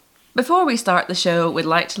Before we start the show, we'd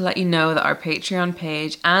like to let you know that our Patreon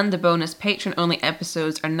page and the bonus patron-only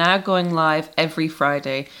episodes are now going live every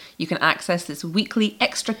Friday. You can access this weekly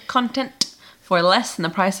extra content for less than the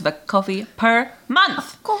price of a coffee per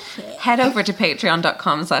month. Head over to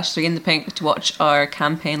patreon.com/3inthepink to watch our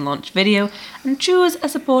campaign launch video and choose a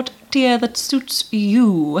support tier that suits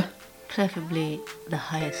you. Preferably the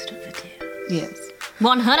highest of the tiers. Yes.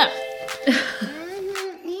 100.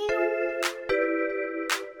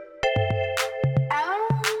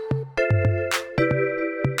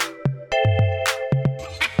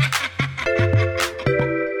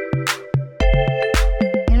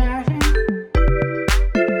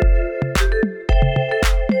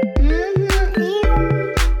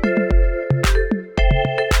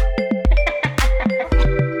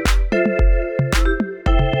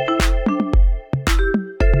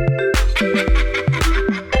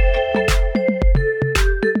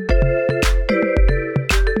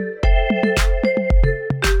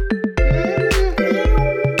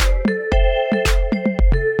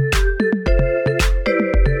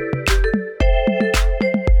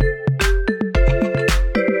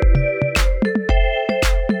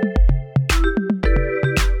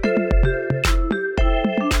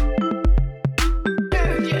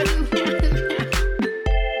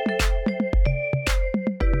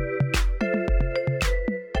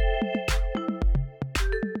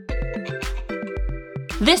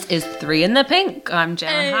 This is 3 in the Pink. I'm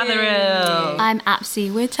Gemma Hatherill. I'm Apsy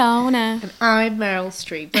Witona. And I'm Meryl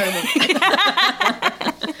Streep.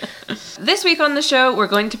 This week on the show, we're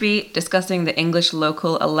going to be discussing the English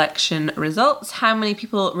local election results. How many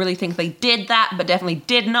people really think they did that, but definitely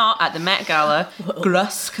did not at the Met Gala?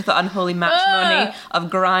 Grusk, the unholy matrimony of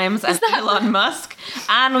Grimes and Elon Musk.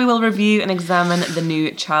 And we will review and examine the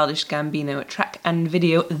new Childish Gambino track and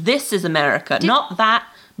video. This is America. Not that,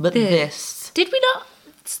 but this. Did we not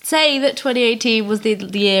say that 2018 was the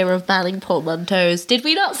year of banning portmanteaus? Did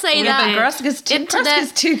we not say that? But Grusk is too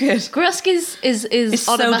good. Grusk is It's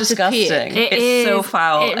so disgusting. It's so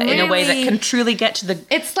foul in a way that can truly get to the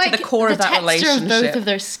core of that relationship. It's like the texture of both of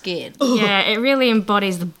their skin. Yeah, it really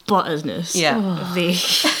embodies the butterness of the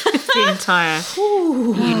entire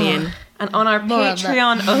union. And on our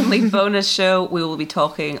Patreon-only bonus show, we will be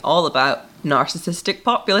talking all about narcissistic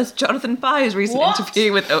populist Jonathan Pye's recent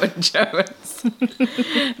interview with Owen Jones.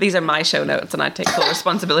 These are my show notes, and I take full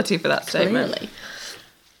responsibility for that statement. Clearly.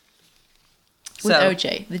 With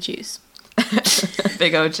OJ, the juice.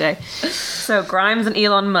 Big OJ. So Grimes and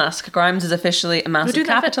Elon Musk. Grimes is officially a massive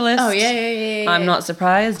capitalist. Oh yeah. I'm not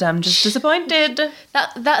surprised. I'm just disappointed.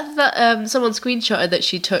 That someone screenshotted that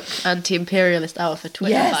she took anti-imperialist out of her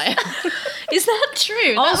Twitter bio. Is that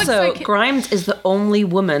true? Also, Grimes is the only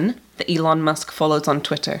woman that Elon Musk follows on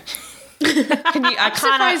Twitter. I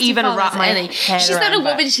cannot even wrap my head She's not a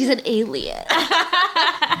woman, she's an alien.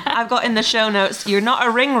 I've got in the show notes, you're not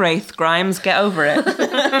a ring wraith, Grimes, get over it.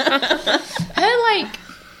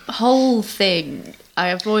 Her whole thing, I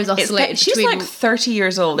have always oscillated she's between... like 30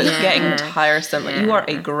 years old. It's getting tiresome. Like, you are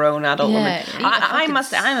a grown adult woman. I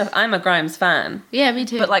must say, I'm a Grimes fan. Yeah, me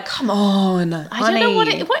too. But come on, I don't know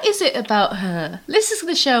what is it about her? This is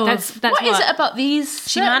the show. What is it about these?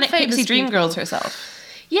 She manic pixie dream girls herself.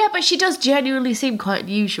 Yeah, but she does genuinely seem quite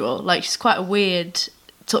unusual. Like, she's quite a weird,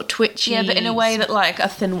 sort of twitchy... Yeah, but in a way that, a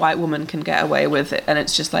thin white woman can get away with it, and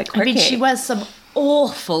it's just, quirky. I mean, she wears some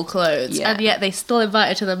awful clothes, and yet they still invite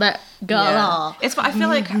her to the Met Gala. Yeah. I feel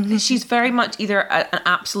like she's very much either an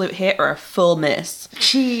absolute hit or a full miss.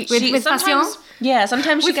 With passion? Yeah,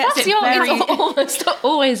 sometimes she gets it very... It's almost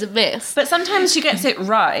always a miss. But sometimes she gets it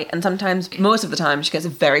right, and sometimes, most of the time, she gets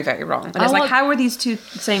it very, very wrong. And it's how are these two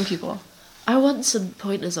the same people? I want some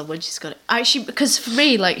pointers on when she's got it. Actually, because for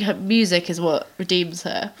me, her music is what redeems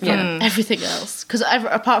her from everything else. Because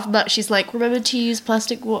apart from that, she's like, remember to use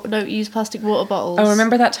don't use plastic water bottles. Oh,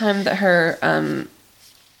 remember that time that her, what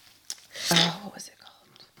was it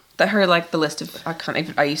called? That her, the list of,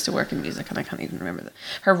 I used to work in music and I can't even remember that.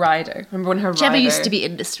 Her rider. Remember when her Gemma rider... used to be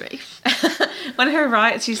industry. When her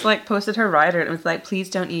rider, she's posted her rider and it was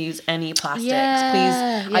please don't use any plastics.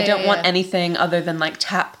 I don't want anything other than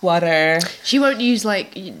tap water. She won't use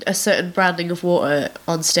a certain branding of water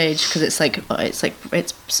on stage because it's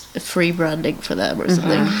it's free branding for them or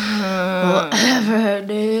something. Whatever,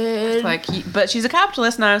 dude. But she's a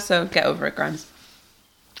capitalist now, so get over it, Grimes.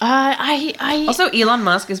 Also, Elon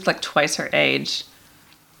Musk is twice her age.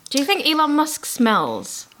 Do you think Elon Musk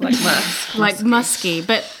smells Like musk. like musky,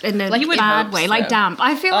 but in a Like, you would bad hope way, so. like damp?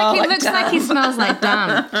 I feel like he like looks like he smells like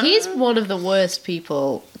damp. He's one of the worst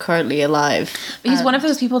people currently alive. He's one of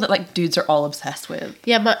those people that like dudes are all obsessed with.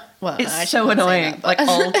 Yeah, well, It's I so shouldn't say annoying. that,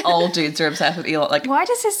 but- Like all dudes are obsessed with Elon. Like Why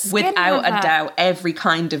does his skin without have a that? doubt, every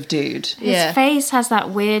kind of dude. His face has that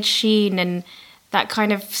weird sheen and that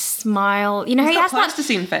kind of smile. You know, He's he got has that.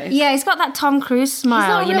 plasticine face. Yeah, he's got that Tom Cruise He's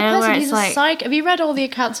smile. not a You real know, person. where He's it's a like. psych. Have you read all the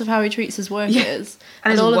accounts of how he treats his workers?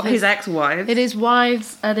 And all of his ex-wife. It is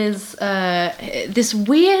wives and his this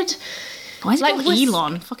weird. Why is it like, called was-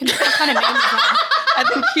 Elon? Fucking what kind of name is that? I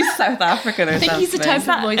think he's South African or I think he's a type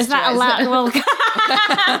something. of Is that moisturizer. allowed? Well,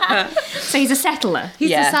 so he's a settler. He's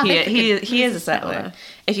a Yeah, South he African. is a settler.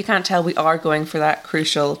 If you can't tell, we are going for that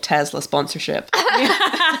crucial Tesla sponsorship.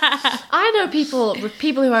 I know people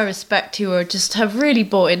who I respect who are just have really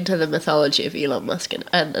bought into the mythology of Elon Musk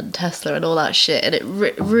and Tesla and all that shit, and it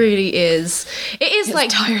really is. It is like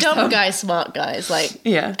tiresome. dumb guys, smart guys, like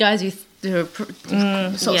Yeah. guys who are sort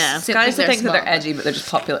of yeah. Guys who think that they're smart. edgy, but they're just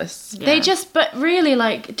populists. They just, but really,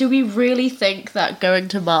 like, do we really think that going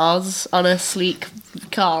to Mars on a sleek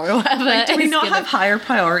car or whatever? Do we is not gonna- have higher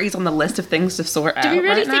priorities on the list of things to sort out? Do we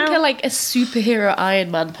really right think now? a superhero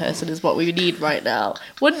Iron Man person is what we need right now?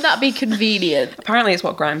 Wouldn't that be convenient? Apparently, it's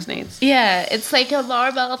what Grimes needs. Yeah, it's like a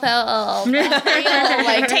Marvel film.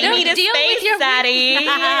 Like, don't deal with your Daddy.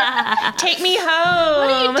 Take me home.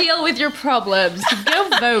 Why do you deal with your problems? Go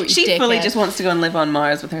vote. She you fully dickhead. just wants to go and live on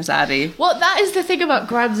Mars with her zaddy. Well, that is the thing about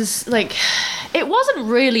Grimes is like, it wasn't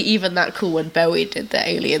really even that cool when Bowie did the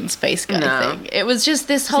alien space guy No. thing. It was just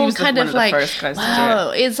this He whole was kind one of of the like, first guys to do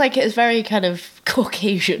wow, it's like it's very kind of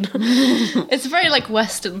Caucasian. It's a very like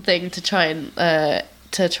Western thing to try and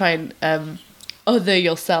other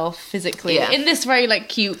yourself physically Yeah. in this very like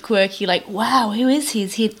cute, quirky, like, wow, who is he?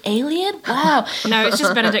 Is he an alien? Wow. No, it's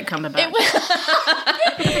just Benedict Cumberbatch.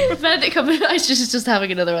 Benedict Cumberbatch is just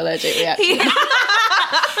having another allergic reaction.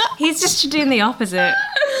 He's just doing the opposite.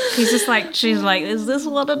 He's just like, she's like, is this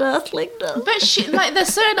what an earthling does? But like, there's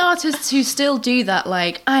certain artists who still do that.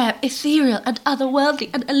 Like, I am ethereal and otherworldly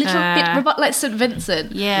and a little bit robot, like St.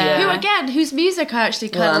 Vincent. Yeah. Who again, whose music I actually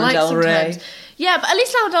kind of Lana like Del Rey. sometimes. Yeah, but at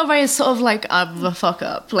least Lana Del Rey is sort of like, I'm a fuck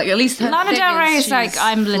up. Like, at least her Lana thing Del Rey is she's like,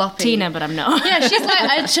 I'm floppy. Latina, but I'm not. Yeah, she's like,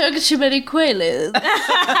 I took too many Quaaludes.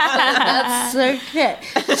 That's okay.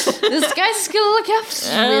 This guy's gonna look after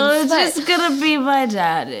me. Oh, It's it's fine. just gonna be my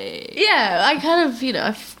daddy. Yeah, I kind of,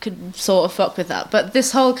 I could sort of fuck with that. But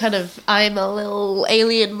this whole kind of, I'm a little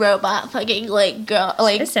alien robot fucking like girl,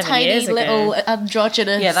 like It's 7 tiny years ago. little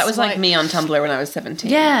androgynous. Yeah, that was like me on Tumblr when I was 17.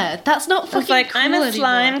 Yeah, that's not fucking It's like, cool I'm a anymore.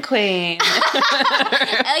 slime queen.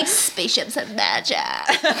 I like spaceships and magic.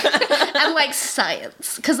 And like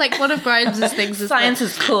science. Because like one of Grimes' things is Science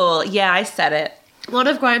is cool. Yeah, I said it. one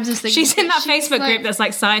of Grimes' things She's is in that she's Facebook like- group that's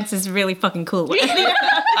like, science is really fucking cool.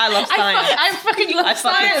 I love science. I fucking love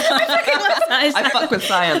science. I fuck with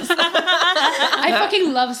science. I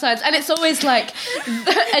fucking love science, and it's always like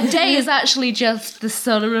a day is actually just the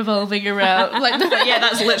sun revolving around. Like, Yeah,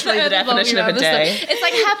 that's literally the definition of a day. It's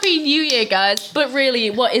like Happy New Year, guys, but really,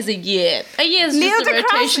 what is a year? A year is just a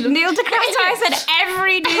rotation of. Neil deGrasse Tyson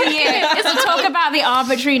every New Year is to talk about the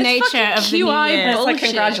arbitrary nature of the New QI Year. It's like bullshit.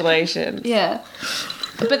 congratulations. Yeah.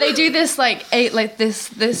 But they do this that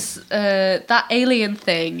alien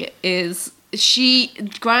thing is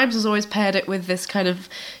Grimes has always paired it with this kind of,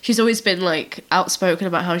 she's always been like outspoken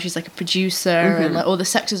about how she's like a producer and like all the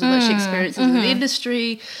sexism that she experiences in the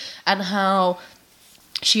industry and how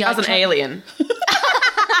she As an alien.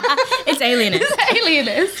 It's alienist.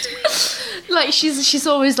 alienist. Like she's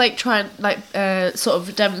always like trying like sort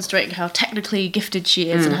of demonstrating how technically gifted she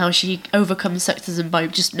is and how she overcomes sexism by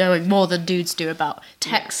just knowing more than dudes do about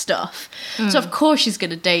tech stuff. So of course she's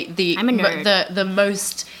gonna date I'm a nerd. the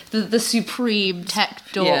most the supreme tech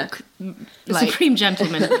dork. The Like, supreme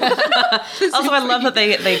gentleman. Also, I love that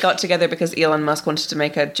they got together because Elon Musk wanted to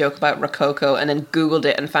make a joke about Rococo and then Googled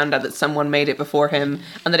it and found out that someone made it before him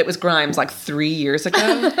and that it was Grimes like 3 years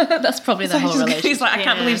ago. that's probably the whole relationship. He's like, I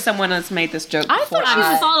can't Yeah. believe someone has made this joke I before. thought she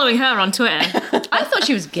I'm was following her on Twitter. I thought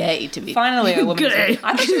she was gay, to be Finally, a woman. Gay.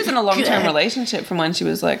 I thought she was in a long-term Gay. relationship from when she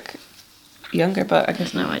was like younger, but I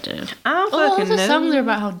guess No idea. I don't all fucking the songs know. are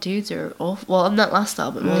about how dudes are awful. Well, on that last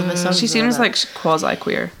album, all of her songs She were seems about- like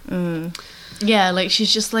quasi-queer. yeah, like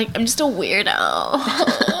she's just like, I'm just a weirdo.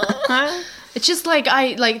 It's just like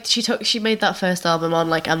she made that first album on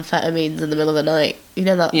like amphetamines in the middle of the night. You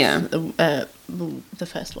know that? Yeah. The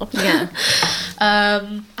first one. Yeah.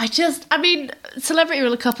 I mean,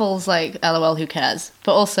 celebrity couples like LOL, who cares?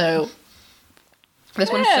 But also, This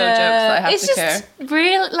one's so jokes that I have it's to care. just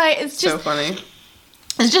real. Like it's So just funny.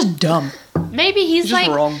 It's just dumb. Maybe he's just like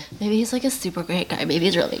wrong. Maybe he's like a super great guy. Maybe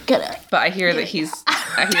he's really good at it. But I hear that he's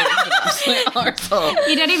an absolute arsehole.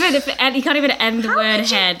 You can't even end the word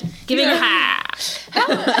head. Giving a ha. How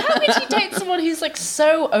would you date someone who's like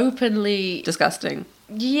so openly Disgusting.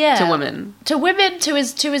 Yeah. To women, to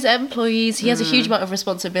his employees. He has a huge amount of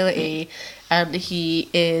responsibility, and he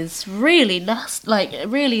is really nasty. Like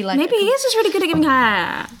really like. Maybe he is just really good at giving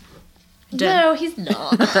ha. No, he's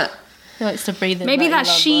not. He likes to breathe in. Maybe that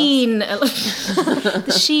Elon sheen,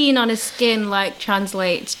 the sheen on his skin, like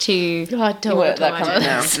translates to. Oh, I don't want that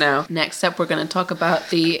comes now. Next up, we're going to talk about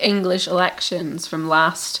the English elections from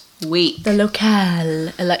last week. The local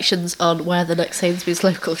elections on where the next Sainsbury's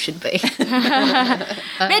local should be. Binge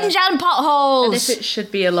and potholes. And if it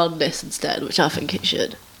should be a Londis instead, which I think it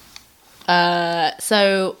should.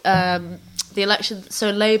 The election. So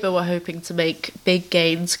Labour were hoping to make big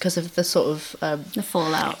gains because of the sort of the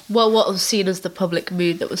fallout. Well, what was seen as the public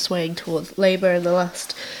mood that was swaying towards Labour in the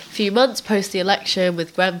last few months post the election,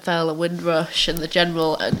 with Grenfell and Windrush and the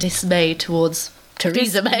general dismay towards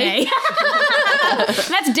Theresa May.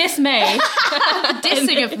 Let's dismay.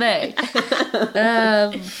 Dissing of May.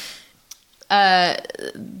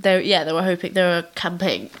 They were hoping, they were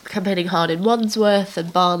campaigning hard in Wandsworth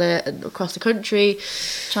and Barnet and across the country,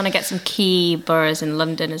 trying to get some key boroughs in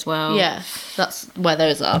London as well. Yeah, that's where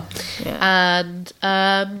those are. Yeah.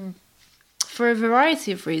 And for a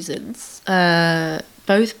variety of reasons,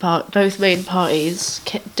 both main parties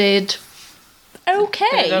did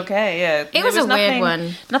okay. Yeah. It was a weird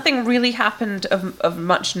one. Nothing really happened of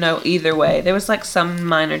much note either way. There was like some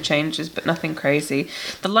minor changes, but nothing crazy.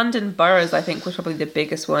 The London boroughs, I think, was probably the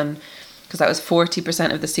biggest one, because that was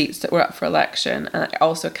 40% of the seats that were up for election, and it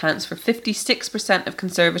also accounts for 56% of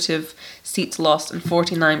Conservative seats lost and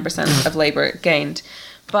 49% of Labour gained.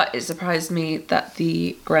 But it surprised me that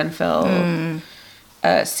the Grenfell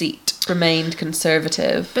seat remained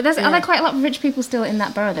Conservative. But are there quite a lot of rich people still in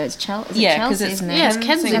that borough though? It's Chelsea, isn't it? Yeah, it's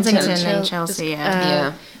Kensington and Chelsea,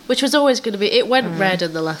 yeah. Which was always going to be... It went red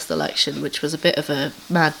in the last election, which was a bit of a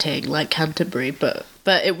mad thing, like Canterbury, but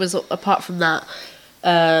it was, apart from that...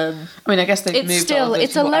 I mean, I guess they've moved all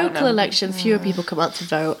it's a local election, fewer people come out to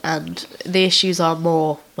vote, and the issues are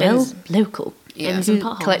more, local. Yeah. And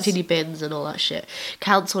collecting your bins and all that shit.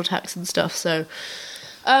 Council tax and stuff, so...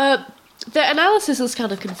 the analysis is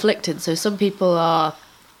kind of conflicting. So some people are...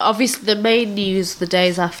 Obviously, the main news the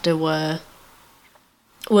days after was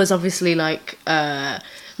obviously like...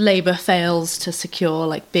 Labour fails to secure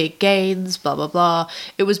like big gains, blah blah blah.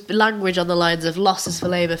 It was language on the lines of losses for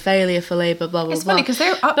Labour, failure for Labour, blah blah. It's funny because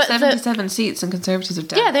they're up 77 seats and Conservatives are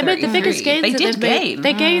down. Yeah, they made the biggest gains. They did gain.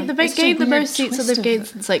 They gained the most seats that they've gained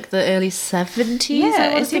since like the early 70s.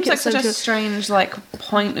 Yeah, it seems like such a strange like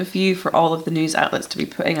point of view for all of the news outlets to be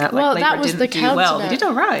putting out. Like, Labour that was didn't do well. They did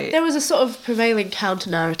all right. There was a sort of prevailing counter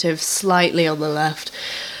narrative slightly on the left,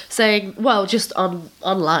 saying, well, just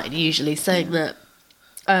online usually saying that.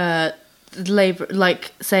 Labour,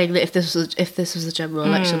 like saying that if this was a general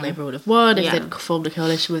election, Labour would have won if they'd formed a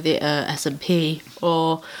coalition with the SNP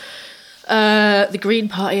or the Green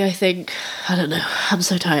Party. I think, I don't know. I'm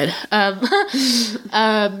so tired.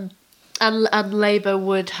 And Labour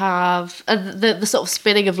would have, and the sort of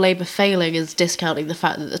spinning of Labour failing is discounting the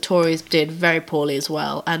fact that the Tories did very poorly as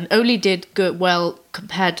well, and only did well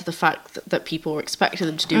compared to the fact that people were expecting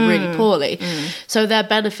them to do really poorly. So they're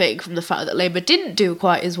benefiting from the fact that Labour didn't do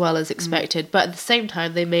quite as well as expected, but at the same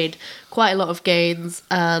time they made quite a lot of gains,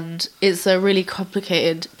 and it's a really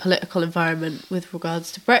complicated political environment with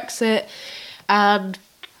regards to Brexit, and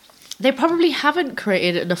they probably haven't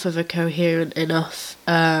created enough of a coherent enough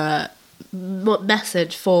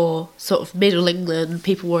message for sort of middle England,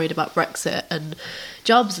 people worried about Brexit and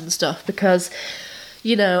jobs and stuff, because,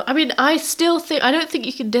 you know, I mean, I don't think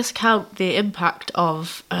you can discount the impact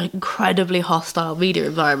of an incredibly hostile media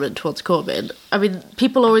environment towards Corbyn. I mean,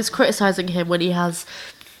 people are always criticising him when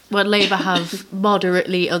Labour have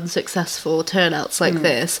moderately unsuccessful turnouts like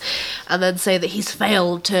this, and then say that he's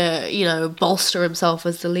failed to, you know, bolster himself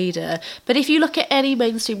as the leader. But if you look at any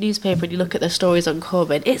mainstream newspaper and you look at their stories on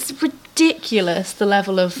Corbyn, it's ridiculous, the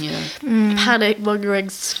level of panic-mongering,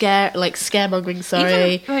 scaremongering,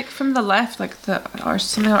 sorry. Even, like, from the left, like, some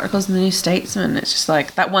of the articles in the New Statesman, it's just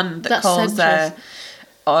like, that one that calls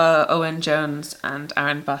Owen Jones and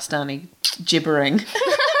Aaron Bastani gibbering.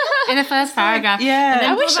 In the first paragraph. Yeah.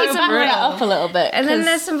 I wish you'd back that up a little bit. And then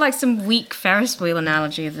there's some weak Ferris wheel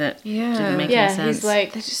analogy that didn't make any sense. He's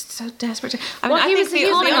like, they're just so desperate. He was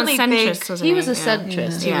centrist. He was a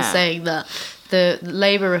centrist. He was saying that the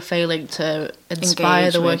Labour are failing to inspire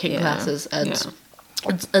the working classes, and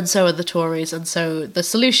and so are the Tories, and so the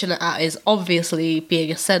solution to that is obviously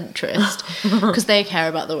being a centrist, because they care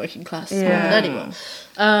about the working class more than anyone.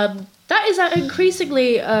 That is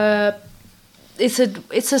increasingly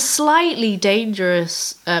it's a slightly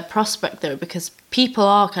dangerous prospect, though, because people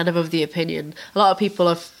are kind of the opinion. A lot of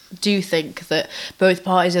people do think that both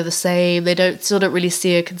parties are the same. They still don't really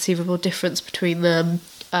see a conceivable difference between them.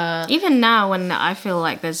 Even now, when I feel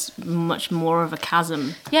like there's much more of a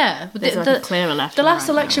chasm. Yeah, there's a clearer left. The last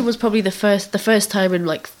election was probably the first time in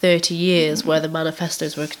 30 years where the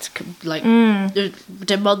manifestos were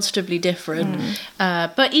demonstrably different.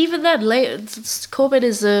 But even then, Corbyn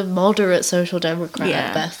is a moderate social democrat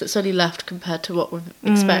at best. It's only left compared to what we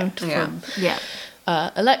expect from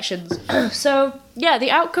elections. So the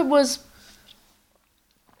outcome was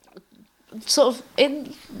sort of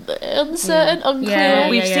uncertain, unclear.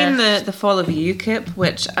 We've seen the fall of UKIP,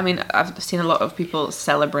 which, I mean, I've seen a lot of people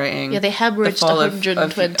celebrating. Yeah, they hemorrhaged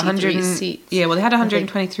 123 seats. Yeah, well, they had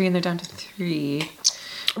 123 and they're down to 3.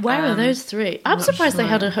 Where are those 3? I'm surprised they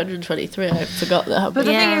had 123. I forgot that. But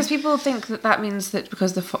the thing is, people think that means that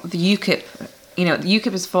because the UKIP... the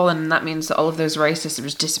UKIP has fallen, and that means that all of those racists have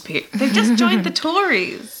just disappeared. They've just joined the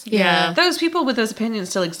Tories. Yeah. Those people with those opinions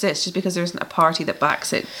still exist. Just because there isn't a party that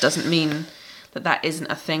backs it doesn't mean that isn't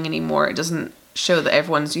a thing anymore. It doesn't show that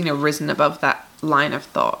everyone's, risen above that line of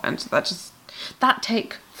thought. And that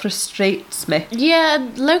take frustrates me. Yeah,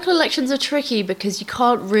 and local elections are tricky because you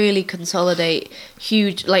can't really consolidate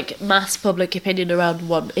huge, mass public opinion around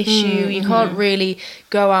one issue. You can't really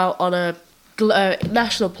go out on a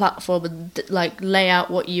national platform and lay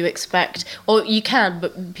out what you expect, or you can,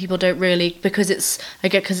 but people don't really, because it's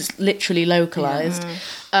literally localized.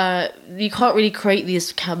 You can't really create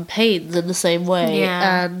these campaigns in the same way.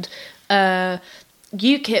 And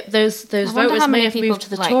UKIP, those voters may have moved to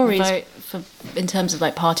the Tories vote in terms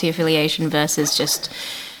of party affiliation versus just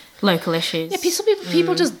local issues. Yeah, some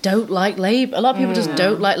people just don't like Labour. A lot of people just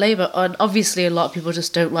don't like Labour, and obviously a lot of people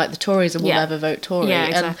just don't like the Tories and will never vote Tory. Yeah,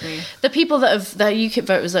 exactly. And the people the UKIP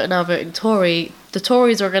voters that are now voting Tory, the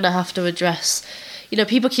Tories are going to have to address.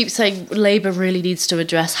 People keep saying Labour really needs to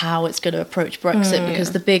address how it's going to approach Brexit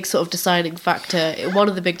because the big sort of deciding factor, one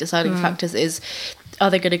of the big deciding factors is, are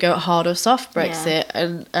they going to go hard or soft Brexit,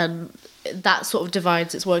 and that sort of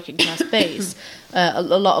divides its working class base a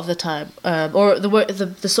lot of the time. Or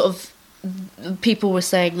the sort of people were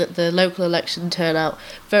saying that the local election turnout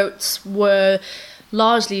votes were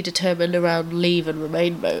largely determined around Leave and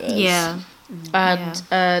Remain voters. Yeah. And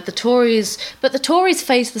the Tories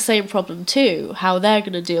face the same problem too. How they're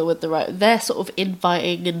going to deal with they're sort of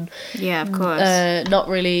infighting and of course, not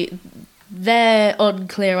really. They're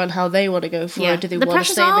unclear on how they want to go forward. Do they want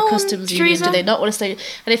to stay in the customs union? Do they not want to stay?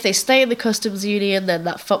 And if they stay in the customs union, then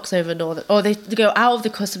that fucks over Northern. Or they go out of the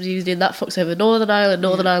customs union, that fucks over Northern Ireland.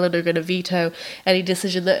 Northern Ireland are going to veto any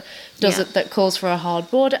decision that that calls for a hard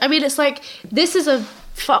border. I mean, it's this is a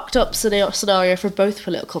fucked up scenario for both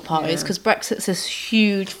political parties because Brexit's this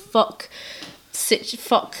huge fuck.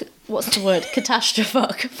 What's the word?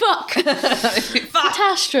 Catastrophe. Fuck.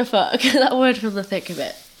 Catastrophe. That word from the thick of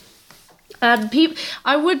it. And it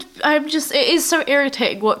is so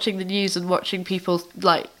irritating watching the news and watching people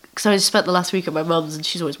because I spent the last week at my mum's and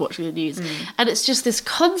she's always watching the news, and it's just this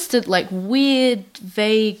constant weird,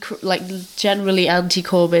 vague, generally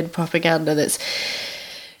anti-Corbyn propaganda.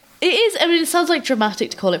 It sounds dramatic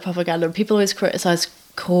to call it propaganda, and people always criticise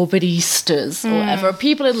Corbynistas or whatever.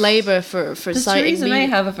 People in Labour for citing Theresa May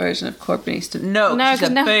have a version of Corbynista. No, she's a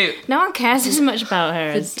boot. No one cares as much about her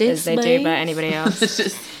as they do about anybody else.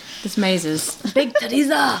 This mazes. Big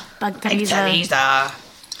Theresa. Big Theresa.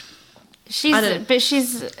 She's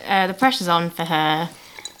the pressure's on for her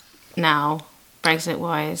now, Brexit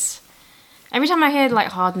wise. Every time I hear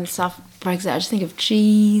hard and soft Brexit, I just think of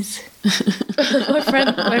cheese. my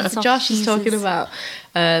friend Josh is talking about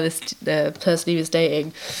this person he was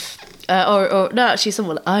dating, or no, actually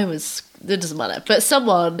someone I was. It doesn't matter, but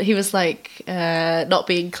someone he was not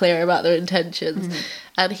being clear about their intentions.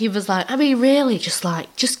 And he was like, I mean, really, just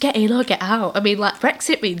get in or get out. I mean,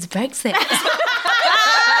 Brexit means Brexit.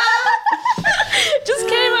 Just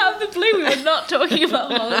came out of the blue. We were not talking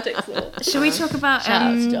about politics. Should we talk about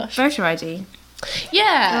voter ID?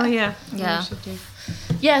 Yeah. Oh, yeah. Yeah.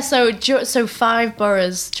 Yeah, so 5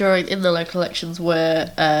 boroughs in the local elections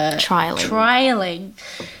were trialling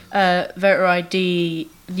voter ID,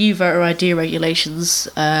 new voter ID regulations,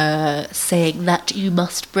 saying that you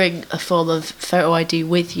must bring a form of photo ID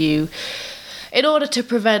with you in order to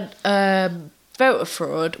prevent voter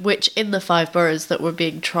fraud, which in the 5 boroughs that were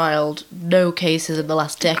being trialled, no cases in the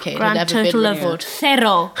last decade had ever been reported.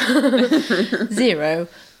 Zero. 0.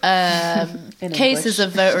 cases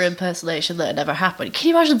of voter impersonation that had never happened. Can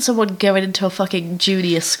you imagine someone going into a fucking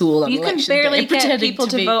junior school on You can election day barely get pretending people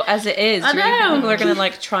to be... vote as it is. I Do you really think know. people are going to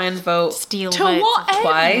like try and vote Steal To votes. what end?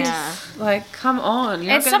 twice? Yeah. Like, come on.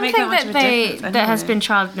 You're It's not going to something make that much of a difference that has anyway. been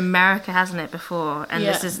trialed in America, hasn't it, before? And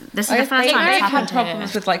Yeah. this is the I first time think it's America had happened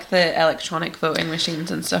problems with like the electronic voting machines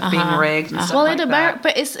and stuff being rigged and stuff Well, like in America,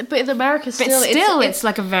 that. but in America, But still, it's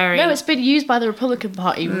like a very... No, it's been used by the Republican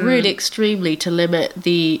Party really extremely to limit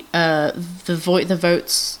the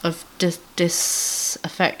votes of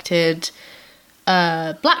disaffected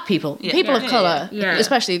black people, people of colour, yeah.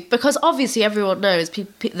 especially because obviously everyone knows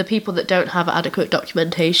the people that don't have adequate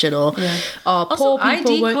documentation or are Also, poor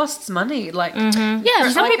people. ID costs money. Like,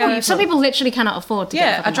 Yeah, some people literally cannot afford to get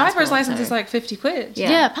yeah, a fucking driver's passport, license so- is like 50 quid.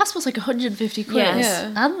 Yeah, passport's like 150 quid. Yes.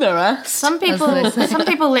 Yeah. And the rest. Some people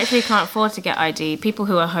literally can't afford to get ID. People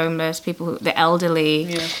who are homeless, the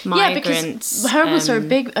elderly, migrants. Yeah, because homeless are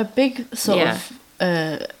a big sort yeah.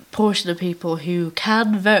 of portion of people who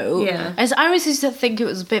can vote. Yeah. As I always used to think it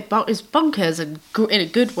was a bit it's bonkers and in a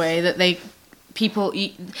good way that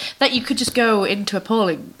that you could just go into a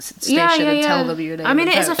polling station and tell them your name. I mean,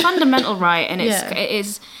 and it is a vote. fundamental right, and Yeah. it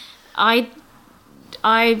is.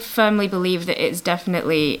 I firmly believe that it's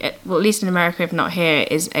definitely, well, at least in America, if not here,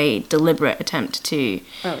 is a deliberate attempt to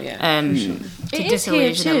Oh, yeah. It to is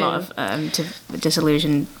disillusion here a lot of to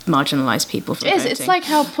disillusion marginalised people from voting. It's like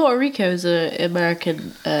how Puerto Rico's an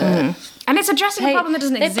American. And it's addressing a problem that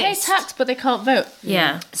doesn't exist. They pay tax, but they can't vote.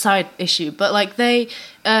 Yeah. Side issue, but like it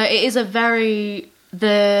is a very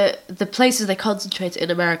the places they concentrate in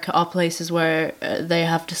America are places where they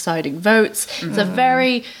have deciding votes. It's a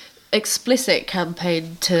very explicit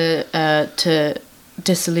campaign to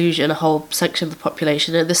disillusion a whole section of the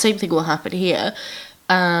population, and the same thing will happen here.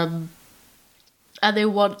 And they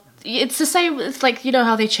want it's the same. It's like, you know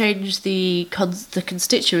how they changed the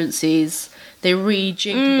constituencies. They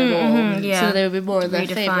rejigged them all, so they would be more in their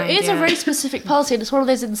favour. It is a very specific policy, and it's one of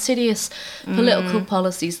those insidious political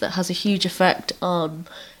policies that has a huge effect on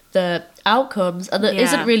the outcomes, and that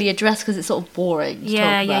isn't really addressed because it's sort of boring to talk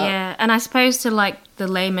about. Yeah. And I suppose to like the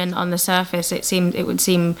layman on the surface, it would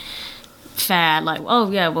seem fair. Like,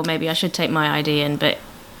 oh yeah, well maybe I should take my ID in, but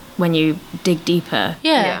when you dig deeper,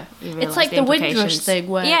 Yeah. you realise It's like the Windrush thing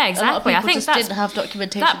where exactly. a lot of people I think just that's, didn't have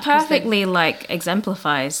documentation. that perfectly like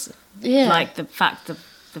exemplifies like the fact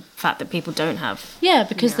that people don't have. Yeah,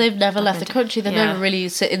 because they've never left the country. They've Yeah. never really,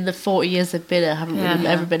 in the 40 years they've been there, haven't really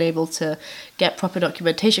ever been able to get proper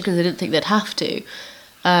documentation because they didn't think they'd have to.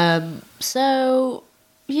 So,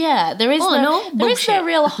 yeah, there is no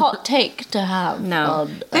real hot take to have. No.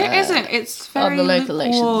 On, There isn't. It's very on the local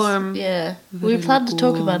lukewarm. elections. Yeah, we planned to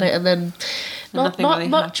talk about it, and then not nothing really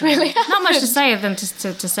much happened. really. Not much to say of them to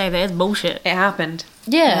say that it's bullshit. It happened.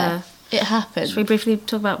 Yeah, it happened. Should we briefly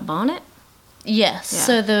talk about Barnett? Yes.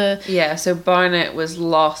 Yeah. So So Barnett was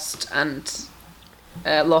lost and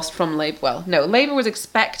lost from Labour. Well, no, Labour was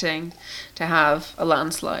expecting to have a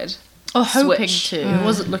landslide. hoping switch. to. It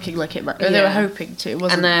wasn't looking like it might. They were Yeah. hoping to. It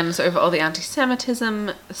wasn't. And then sort of all the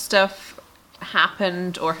anti-Semitism stuff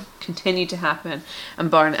happened or continued to happen,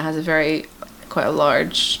 and Barnet has quite a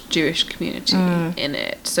large Jewish community in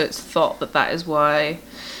it, so it's thought that is why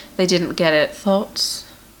they didn't get it. Thoughts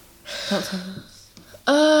on this?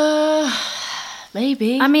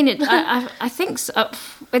 Maybe. I mean, I think so.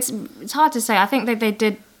 It's hard to say. I think that they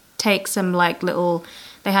did take some like little.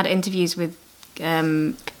 They had interviews with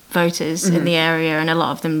voters in the area, and a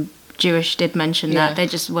lot of them Jewish did mention that they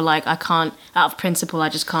just were like, I can't, out of principle, I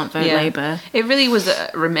just can't vote Labour. It really was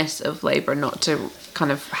remiss of Labour not to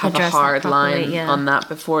kind of have Address a hard that properly, line yeah. on that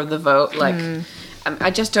before the vote. Like,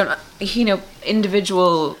 I just don't,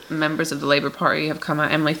 individual members of the Labour Party have come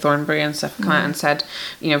out, Emily Thornberry and stuff, come out and said,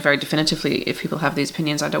 very definitively, if people have these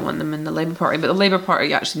opinions, I don't want them in the Labour Party. But the Labour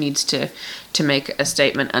Party actually needs to make a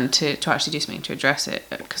statement and to actually do something to address it,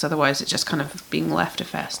 because otherwise it's just kind of being left to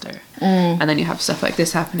fester. And then you have stuff like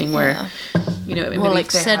this happening where, more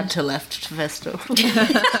like centre left festival.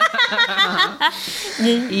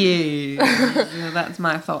 That's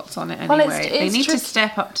my thoughts on it anyway. Well, it's they need tricky. to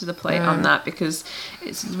step up to the plate on that, because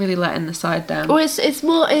it's really letting the side down. Well,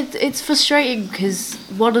 it's frustrating because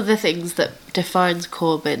one of the things that defines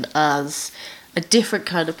Corbyn as a different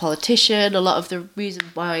kind of politician, a lot of the reason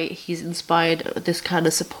why he's inspired this kind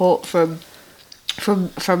of support from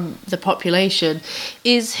the population,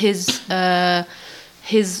 is his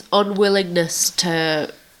unwillingness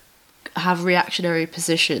to have reactionary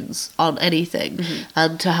positions on anything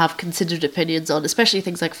and to have considered opinions on especially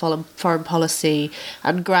things like foreign policy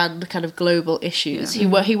and grand kind of global issues.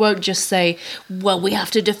 He won't just say, well, we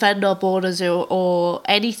have to defend our borders or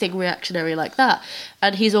anything reactionary like that.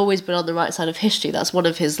 And he's always been on the right side of history. That's one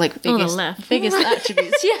of his like biggest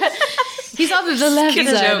attributes. Yeah, he's on the left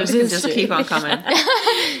side of history. Just keep on coming.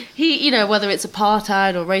 He, whether it's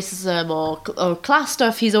apartheid or racism or class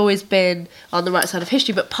stuff, he's always been on the right side of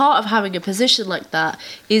history. But part of having a position like that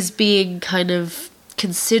is being kind of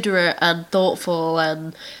considerate and thoughtful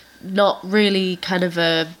and not really kind of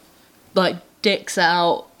a like dicks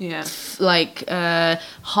out like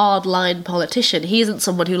hard line politician. He isn't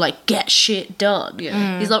someone who like gets shit done.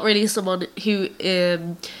 He's not really someone who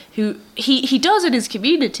he does in his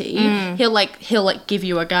community. He'll give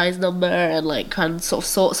you a guy's number and like kind of sort of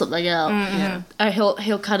sort something out.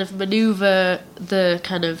 He'll kind of maneuver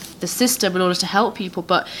the system in order to help people,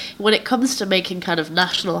 but when it comes to making kind of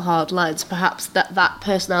national hard lines, perhaps that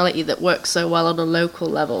personality that works so well on a local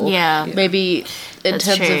level, maybe in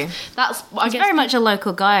terms of that's he's very much a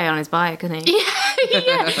local guy on his bike, isn't he?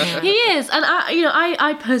 Yeah, he is. And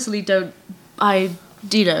I personally don't.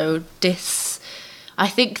 I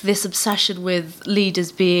think this obsession with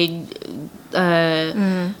leaders being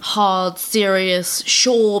hard, serious,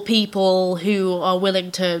 sure people who are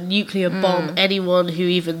willing to nuclear bomb anyone who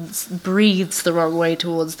even breathes the wrong way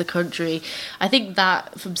towards the country. I think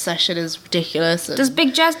that obsession is ridiculous. Does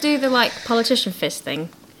Big Jazz do the like politician fist thing?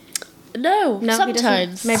 No,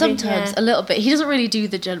 sometimes yeah. a little bit. He doesn't really do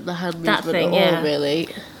the hand that movement thing, at all, really.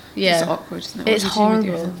 Yeah, it's awkward, isn't it? It's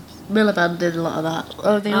horrible. Miliband did a lot of that.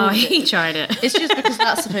 Oh, they all he did. tried it. It's just because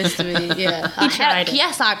that's supposed to be, He tried it.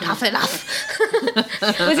 Yes, I'm tough enough.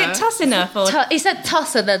 Was it tough enough? Or He said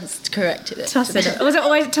tuss and then corrected it. tough enough? Was it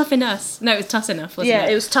always tough enough? No, it was tough enough, wasn't it? Yeah,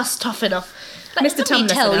 it was tough enough. Mr. Let me Tumnus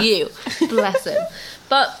tell enough. you. Bless him.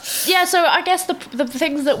 But yeah, so I guess the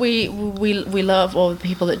things that we love, or the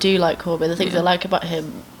people that do like Corbyn, the things I like about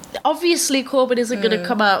him. Obviously, Corbyn isn't going to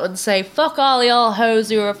come out and say, fuck all y'all hoes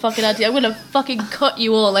who are fucking anti, I'm going to fucking cut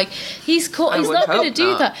you all. Like, he's not going to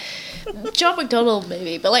do that. John McDonnell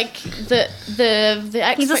maybe, but like the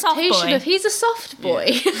expectation of he's a soft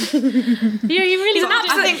boy. He really he's an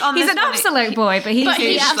absolute boy, but he's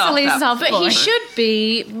an absolute soft boy. But he should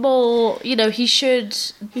be more. He should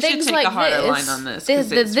things take like a harder this. line on this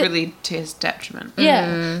because it's really to his detriment.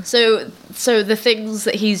 Yeah. So the things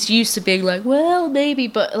that he's used to being like, well, maybe,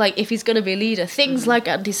 but like if he's going to be a leader, things like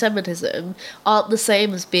anti-Semitism aren't the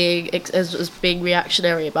same as being as being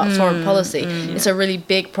reactionary about foreign policy. It's a really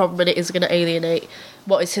big problem, and it is going to alienate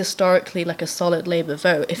what is historically like a solid Labour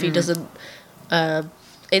vote if he doesn't.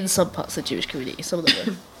 In some parts of the Jewish community, some of them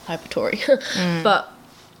are hyper Tory, but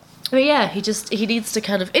yeah, he needs to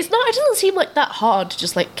kind of. It doesn't seem like that hard to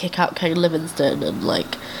just like kick out Ken Livingstone and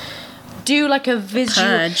like do like a visual.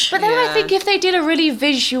 Purge. But then I think if they did a really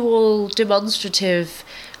visual, demonstrative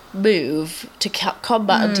move to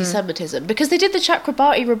combat anti-Semitism, because they did the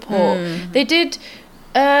Chakrabarti report, they did.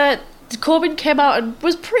 Corbyn came out and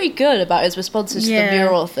was pretty good about his responses to the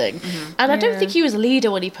mural thing, and I don't think he was a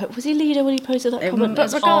leader when he posted that comment.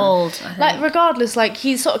 But regardless, like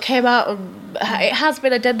he sort of came out and it has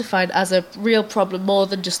been identified as a real problem, more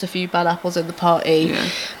than just a few bad apples in the party. Yeah.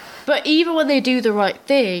 But even when they do the right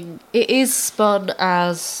thing, it is spun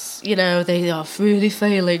as, they are really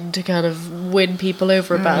failing to kind of win people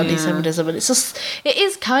over about anti-Semitism, and it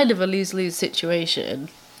is kind of a lose-lose situation,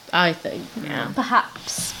 I think. Yeah.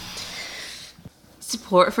 Perhaps.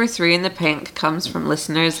 Support for 3 in the Pink comes from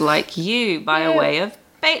listeners like you by way of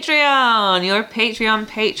Patreon. Your Patreon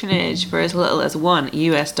patronage for as little as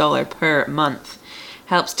 $1 per month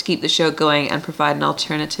helps to keep the show going and provide an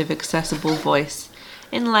alternative, accessible voice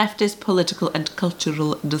in leftist political and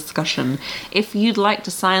cultural discussion. If you'd like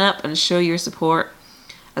to sign up and show your support,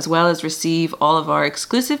 as well as receive all of our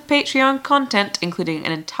exclusive Patreon content, including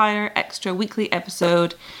an entire extra weekly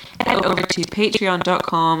episode, head over to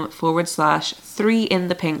patreon.com/3 in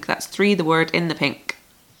the pink. That's 3 the word in the pink.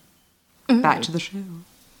 Back to the show.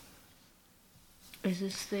 Is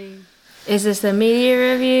this the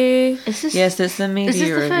media review? Yes, it's the media review. Is this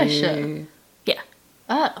the first review. show? Yeah.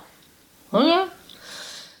 Oh yeah.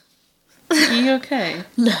 Are you okay?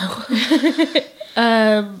 No.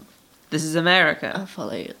 This is America. I'll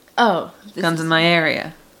follow you. Oh. Guns in my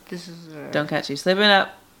area. This is... Don't catch you slipping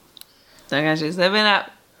up. Don't catch you slipping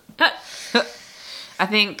up. I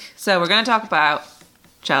think... So we're going to talk about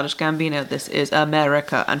Childish Gambino. This is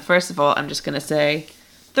America. And first of all, I'm just going to say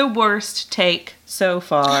the worst take so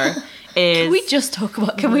far is... Can we just talk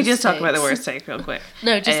about the Can we worst just talk about the takes? worst take real quick?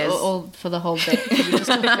 No, just Is- all for the whole bit.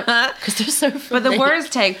 Because they're so funny. But the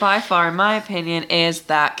worst take by far, in my opinion, is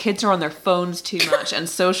that kids are on their phones too much and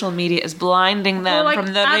social media is blinding them Well, like, from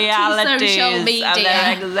the realities anti-social media. of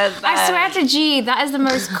their existence. I swear to G, that is the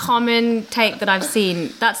most common take that I've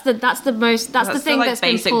seen. That's the thing like that's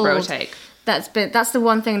been basic pulled. bro take. That's the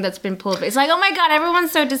one thing that's been pulled. It's like, oh my god,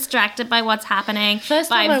 everyone's so distracted by what's happening,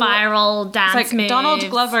 by viral dance It's like moves. Donald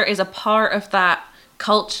Glover is a part of that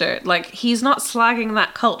culture. Like, he's not slagging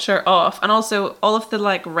that culture off, and also all of the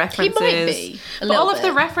like references, be, a but little all of the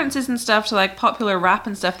bit. references and stuff to like popular rap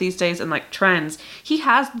and stuff these days and like trends. He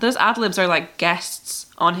has those ad libs are like guests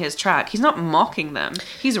on his track. He's not mocking them.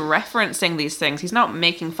 He's referencing these things. He's not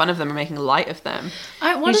making fun of them or making light of them.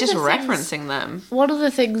 He's just referencing them. One of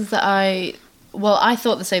the things that I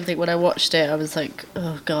thought the same thing when I watched it. I was like,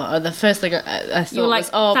 oh god. And the first thing I thought You were like,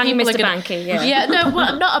 was, oh, thank you, people Mr. are gonna... Banky. Yeah. Yeah, no,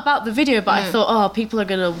 well, not about the video, but I thought, oh, people are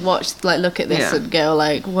gonna watch, like, look at this Yeah. and go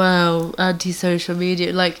like, wow, anti-social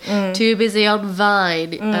media, like, too busy on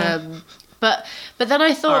Vine. But then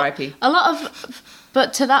I thought R.I.P. a lot of,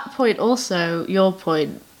 but to that point also, your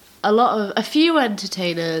point, a few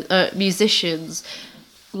entertainers, musicians,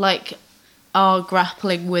 like, are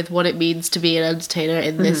grappling with what it means to be an entertainer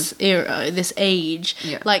in this era, in this age.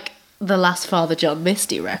 Yeah. Like the last Father John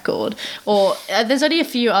Misty record, or there's only a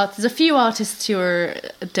few artists who are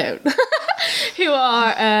who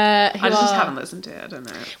are I just haven't listened to it. I don't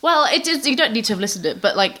know. well, it is, you don't need to have listened to it,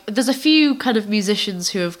 but like there's a few kind of musicians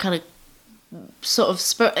who have kind of sort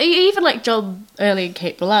of even like John Early and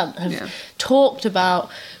Kate Blandt have talked about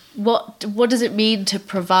what does it mean to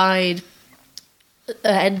provide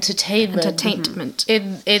entertainment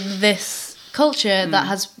in this culture that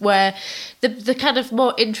has, where the kind of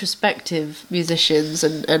more introspective musicians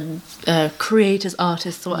and creators,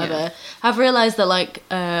 artists, whatever, have realized that like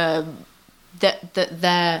that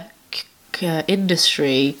their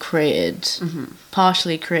industry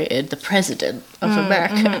partially created the president of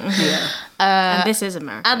America. And this is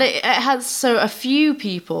America. And it has, so a few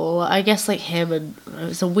people, I guess like him, and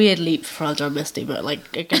it's a weird leap for Father John Misty, but like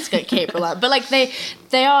I guess get Kate Blanchett, but like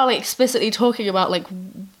they are like explicitly talking about like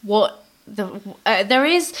what there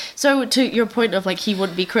is. So to your point of like he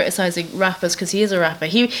wouldn't be criticizing rappers because he is a rapper.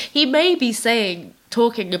 He may be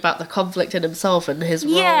talking about the conflict in himself and his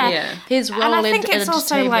role. His role. And I think in it's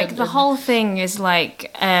also like the and- whole thing is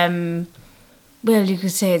like. Well, you could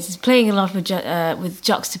say it's playing a lot with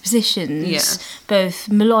juxtapositions, both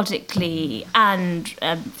melodically and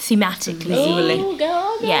thematically. Oh,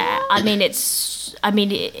 God. Yeah, I mean,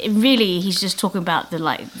 it really, he's just talking about there's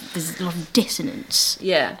a lot of dissonance.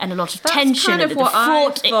 Yeah. And a lot of That's tension kind of and the what I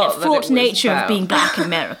thought that it fraught was nature about. of being black in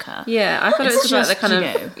America. Yeah, I thought it was It's about the just, kind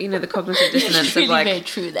of the cognitive dissonance really of like very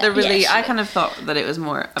true that. the really. Yes. I kind of thought that it was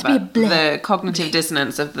more be a about the cognitive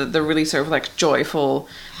dissonance of the really sort of like joyful,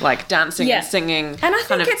 like dancing and singing, And I think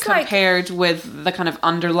kind of it's like- compared with the kind of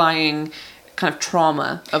underlying kind of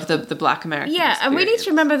trauma of the Black American. Yeah, and we need to experience.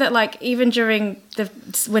 remember that, like, even during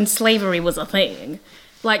when slavery was a thing,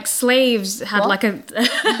 like slaves had like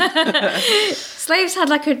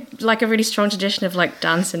a really strong tradition of like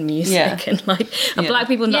dance and music, and black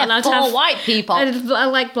people not allowed to have white people. and,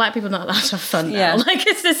 like black people not allowed to have fun now. Yeah. Like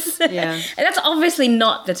it's this, Yeah. and that's obviously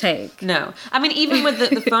not the take. No. I mean, even with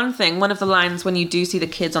the phone thing, one of the lines when you do see the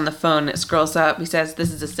kids on the phone, it scrolls up, he says,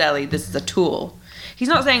 "This is a celly, this is a tool." He's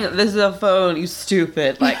not saying that this is a phone, you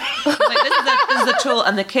stupid. Like, he's like this is a tool,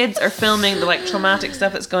 and the kids are filming the like traumatic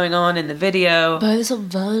stuff that's going on in the video. But it's on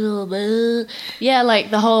vinyl, man. Yeah, like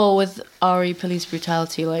the whole with RE police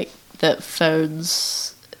brutality, like that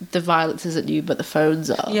phones, the violence isn't new, but the phones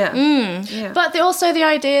are. Yeah. Yeah. But also the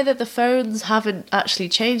idea that the phones haven't actually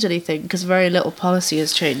changed anything because very little policy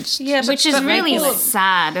has changed. Yeah, Which is really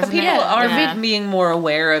sad, isn't people it? are being more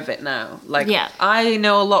aware of it now. Like, I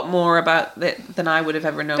know a lot more about it than I would have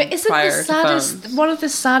ever known But isn't prior the saddest, to phones. one of the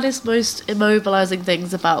saddest, most immobilizing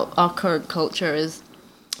things about our current culture is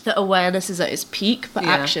that awareness is at its peak, but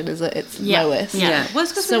action is at its lowest. Yeah. Well,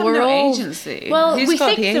 it's because So we have we're no all agency. Well, Who's we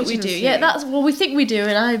got think the that we do. agency? Yeah, we think we do,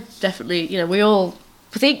 and I definitely, we all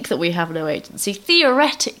think that we have no agency.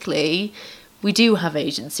 Theoretically, we do have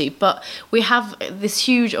agency, but we have this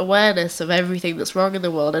huge awareness of everything that's wrong in the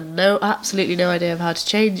world and absolutely no idea of how to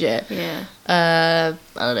change it. Yeah. I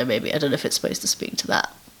don't know, maybe. I don't know if it's supposed to speak to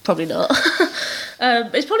that. Probably not.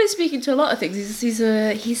 It's probably speaking to a lot of things.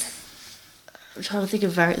 I'm trying to think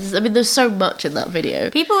of variants. I mean, there's so much in that video.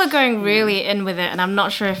 People are going really in with it, and I'm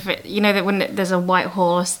not sure if it. You know that when there's a white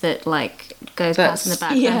horse that like goes past in the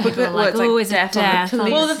background, yeah. people are like, Well, "Oh, it's is like it death death?" on the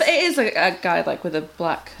police. Well, it is a guy like with a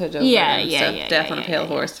black hood over and stuff. Death on a pale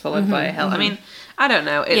horse, followed by a hell. I mean, I don't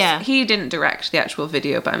know. He didn't direct the actual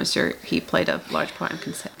video, but I'm sure he played a large part in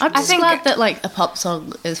concept. I'm just glad that like a pop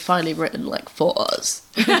song is finally written like for us.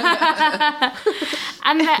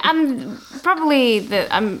 and probably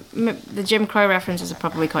the Jim Crow references are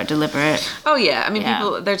probably quite deliberate. Oh yeah, I mean,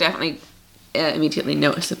 they're definitely immediately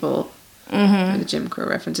noticeable. For the Jim Crow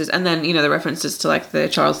references, and then the references to like the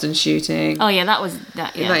Charleston shooting. Oh yeah, that was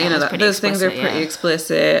that. Yeah, that was pretty those things are explicit, pretty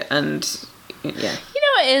explicit, and yeah. You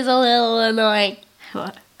know what is a little annoying?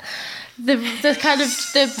 What? The kind of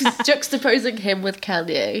the juxtaposing him with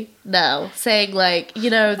Kanye now, saying like,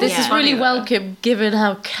 this is really welcome given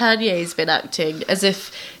how Kanye's been acting, as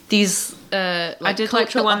if these I did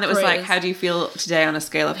like the one that was like, how do you feel today on a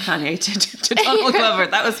scale of Kanye to Donald Glover?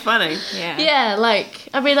 That was funny. Yeah, like,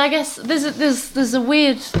 I mean, I guess there's a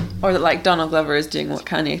weird, or that like Donald Glover is doing what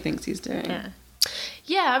Kanye thinks he's doing.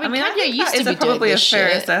 Yeah, I mean, I Kanye think used that to be doing probably a this fair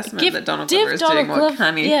shit. assessment that Donald Glover is doing what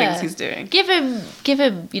Kanye thinks he's doing. Give him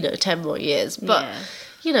 10 more years, but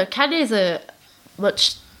Kanye's a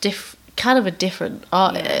much kind of a different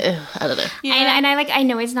art. I don't know. Yeah. And I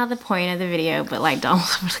know it's not the point of the video, but like Donald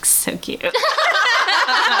Glover looks so cute.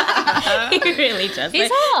 He really does. He's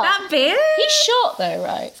hot. That big? He's short though,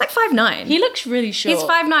 right? It's like 5'9". He looks really short. He's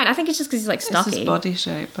 5'9". I think it's just because he's like stocky. It's his body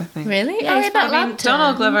shape, I think. Really? Yeah, he's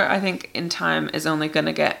Donald Glover, I think, in time is only going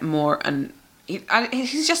to get more, and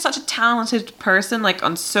he's just such a talented person, like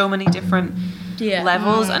on so many different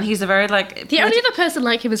levels, and he's a very like. The only other person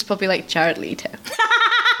like him is probably like Jared Leto.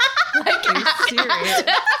 Like, are you serious?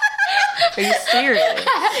 Are you serious?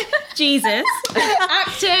 Jesus.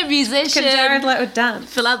 Actor, musician. Can Jared Leto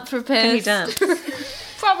dance? Philanthropist. Can he dance?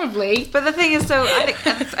 Probably. But the thing is, so I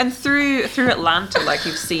think, and through Atlanta, like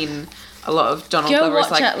you've seen a lot of Donald Glover's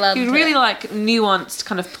like Atlanta. really like nuanced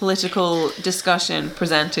kind of political discussion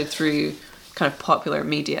presented through kind of popular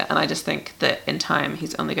media, and I just think that in time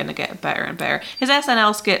he's only going to get better and better. His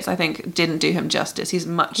SNL skits, I think, didn't do him justice. He's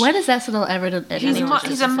much. When has SNL ever done anything?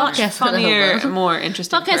 He's a much funnier, more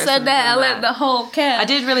interesting Fuck person. SNL and the whole cast. I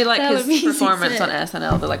did really like his performance on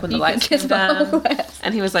SNL, but like when the lights came down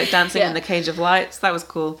and he was like dancing in the cage of lights. That was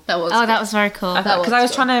cool. That was. That was very cool. Because I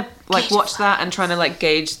was trying to like watch that and trying to like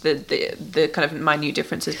gauge the kind of minute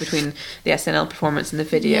differences between the SNL performance and the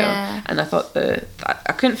video, and I thought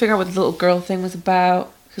I couldn't figure out what the little girl thing was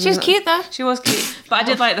about. She was cute though. She was cute, but I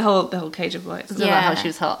did like the whole cage of lights. I don't know how she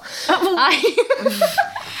was hot.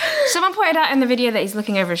 Someone pointed out in the video that he's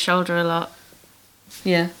looking over his shoulder a lot.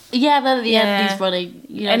 Yeah, then at the end he's running.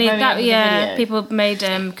 And people made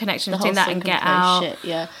connections between that and Get Out.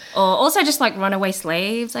 Shit, or also just like Runaway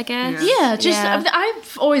Slaves, I guess.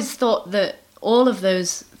 I've always thought that all of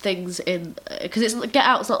those things in because it's Get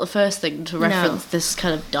Out's not the first thing to reference this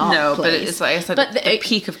kind of dark place. But it's like I said, the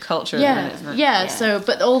peak of culture. Isn't it? So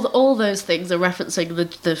but all those things are referencing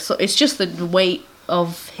the it's just the weight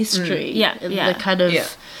of history. The kind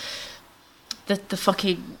of the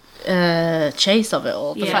fucking chase of it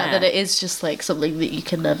all. The fact that it is just like something that you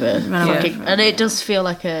can never fucking and it does feel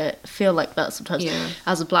like that sometimes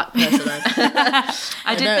as a black person.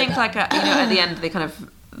 I did think like at the end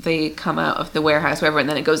they come out of the warehouse, wherever, and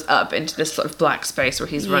then it goes up into this sort of black space where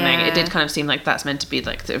he's running. It did kind of seem like that's meant to be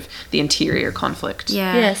like sort of the interior conflict.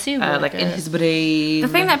 Like in his brain. The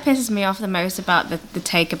thing that pisses me off the most about the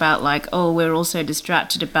take about like, oh, we're also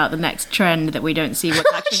distracted about the next trend that we don't see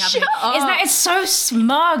what's actually happening is that it's so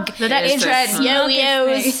smug. The next trend,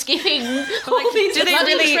 yo-yos, skipping.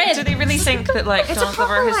 Do they really think that like Donald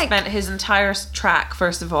Glover has spent his entire track,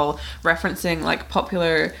 first of all, referencing like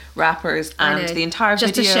popular rappers and the entire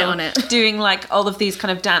video shit on it, doing like all of these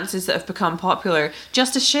kind of dances that have become popular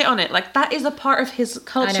just to shit on it? Like that is a part of his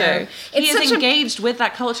culture. He is engaged with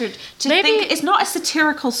that culture. Think it's not a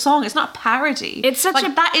satirical song, it's not parody. It's such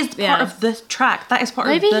like that is part of the track. That is part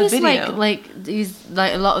of the video. He's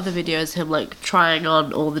like a lot of the videos him like trying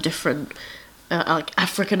on all the different like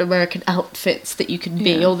African American outfits that you can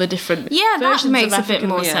be, all the different that makes a bit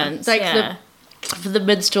more sense. Like the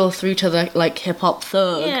minstrel through to the like hip hop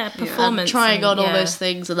thug, performance, trying on all those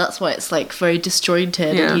things, and that's why it's like very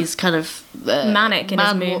disjointed. And he's kind of manic in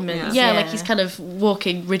his movements. Like he's kind of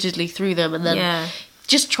walking rigidly through them, and then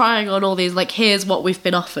just trying on all these like here's what we've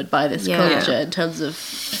been offered by this culture in terms of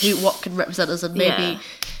what can represent us, and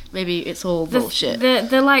maybe it's all bullshit.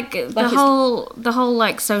 The whole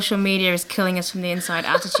like social media is killing us from the inside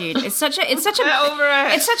attitude. It's such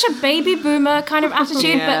a baby boomer kind of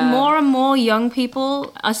attitude, but more and more young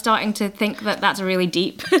people are starting to think that that's really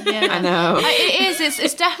deep. Yeah, I know. It is.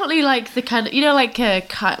 It's definitely like the kind of, you know, like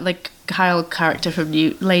Kyle character from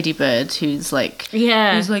Lady Bird, who's like,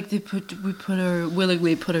 who's like, we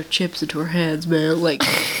willingly put our chips into our hands, man. Like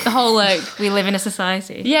the whole like we live in a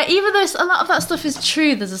society. Yeah, even though a lot of that stuff is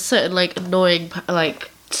true, there's a certain like annoying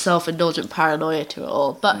like self-indulgent paranoia to it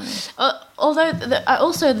all. But although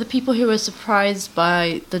also the people who were surprised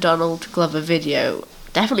by the Donald Glover video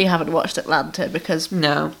definitely haven't watched Atlanta, because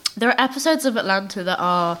there are episodes of Atlanta that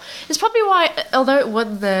are... It's probably why, although it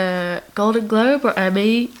won the Golden Globe or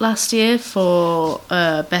Emmy last year for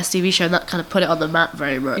Best TV Show, and that kind of put it on the map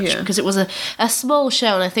very much, because it was a small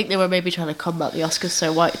show, and I think they were maybe trying to combat the Oscars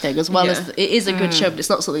So White thing, as well as it is a good show, but it's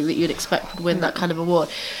not something that you'd expect would win that kind of award.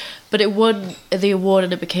 But it won the award,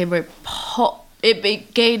 and it became very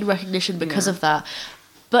it gained recognition because of that.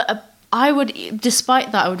 But I would,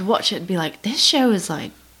 despite that, I would watch it and be like, this show is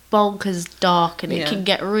like bonkers dark, and it can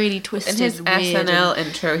get really twisted. In his and weird SNL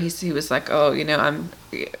intro, he was like, oh, you know, I'm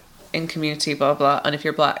in Community, blah blah, and if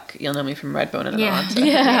you're black, you'll know me from Redbone and Atlanta.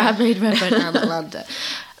 I made Redbone and Atlanta,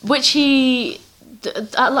 which he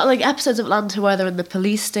like episodes of Atlanta where they're in the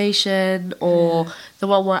police station, or the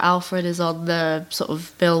one where Alfred is on the sort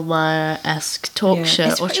of Bill Maher-esque talk show,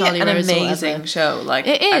 it's or Charlie Rose, an amazing show. Like,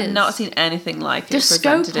 it is. I've not seen anything like it The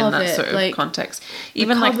presented scope in that of it, sort of like, context.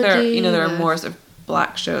 Even like there are more sort of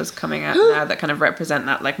black shows coming out now that kind of represent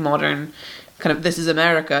that like modern kind of, this is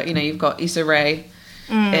America. You know, you've got Issa Rae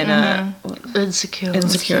in Insecure.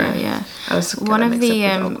 Yeah. One of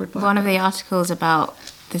the articles about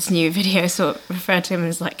this new video sort of referred to him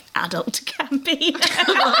as like adult Gambino.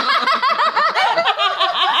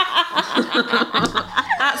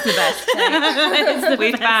 That's the best thing.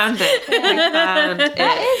 We found it.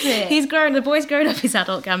 That is it. The boy's grown up his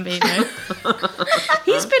adult Gambino.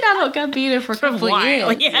 He's been adult Gambino for a couple of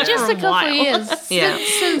years. Yeah, just a couple of years.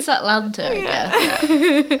 Since Atlanta,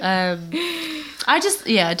 I guess.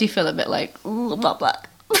 I do feel a bit like, ooh, I'm not black.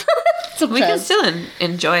 We can still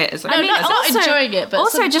enjoy it as I'm not enjoying it, but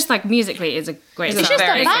also just like musically it's a great it's just a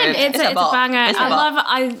bang. It's a banger.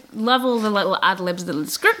 I love all the little ad libs, the little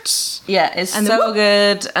scripts. Yeah, it's and so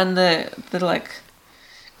good, and the like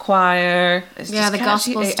choir. It's just the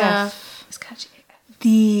gospel stuff. It's catchy.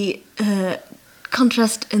 The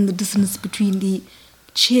contrast and the dissonance between the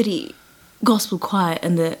cheery gospel choir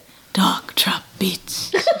and the dark trap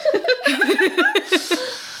beats.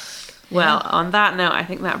 Well, on that note, I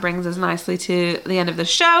think that brings us nicely to the end of the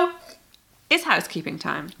show. It's housekeeping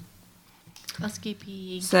time.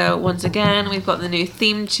 Housekeeping. So once again, we've got the new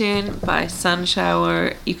theme tune by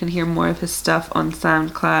Sunshower. You can hear more of his stuff on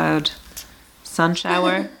SoundCloud.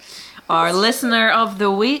 Sunshower. Our listener of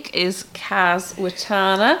the week is Kaz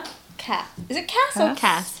Witana. Is it Cass or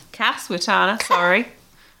Cass? Cass Witana, sorry.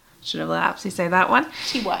 Should have let Apsy say that one.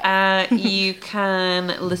 You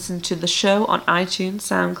can listen to the show on iTunes,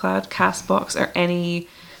 SoundCloud, Castbox, or any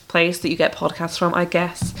place that you get podcasts from, I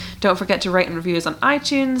guess. Don't forget to rate and review us on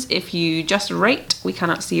iTunes. If you just rate, we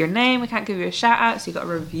cannot see your name. We can't give you a shout out, so you got to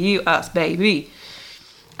review us, baby.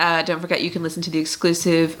 Don't forget you can listen to the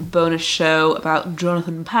exclusive bonus show about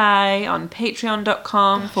Jonathan Pye on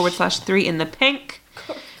patreon.com/3 in the pink.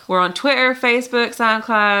 We're on Twitter, Facebook,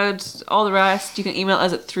 SoundCloud, all the rest. You can email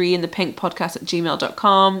us at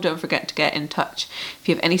 3inthepink@gmail.com. Don't forget to get in touch. If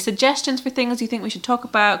you have any suggestions for things you think we should talk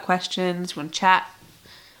about, questions, you want to chat,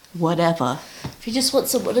 whatever. If you just want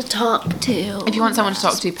someone to talk to. If you want someone to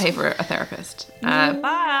talk to, pay for a therapist. Bye.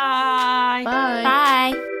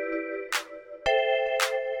 Bye.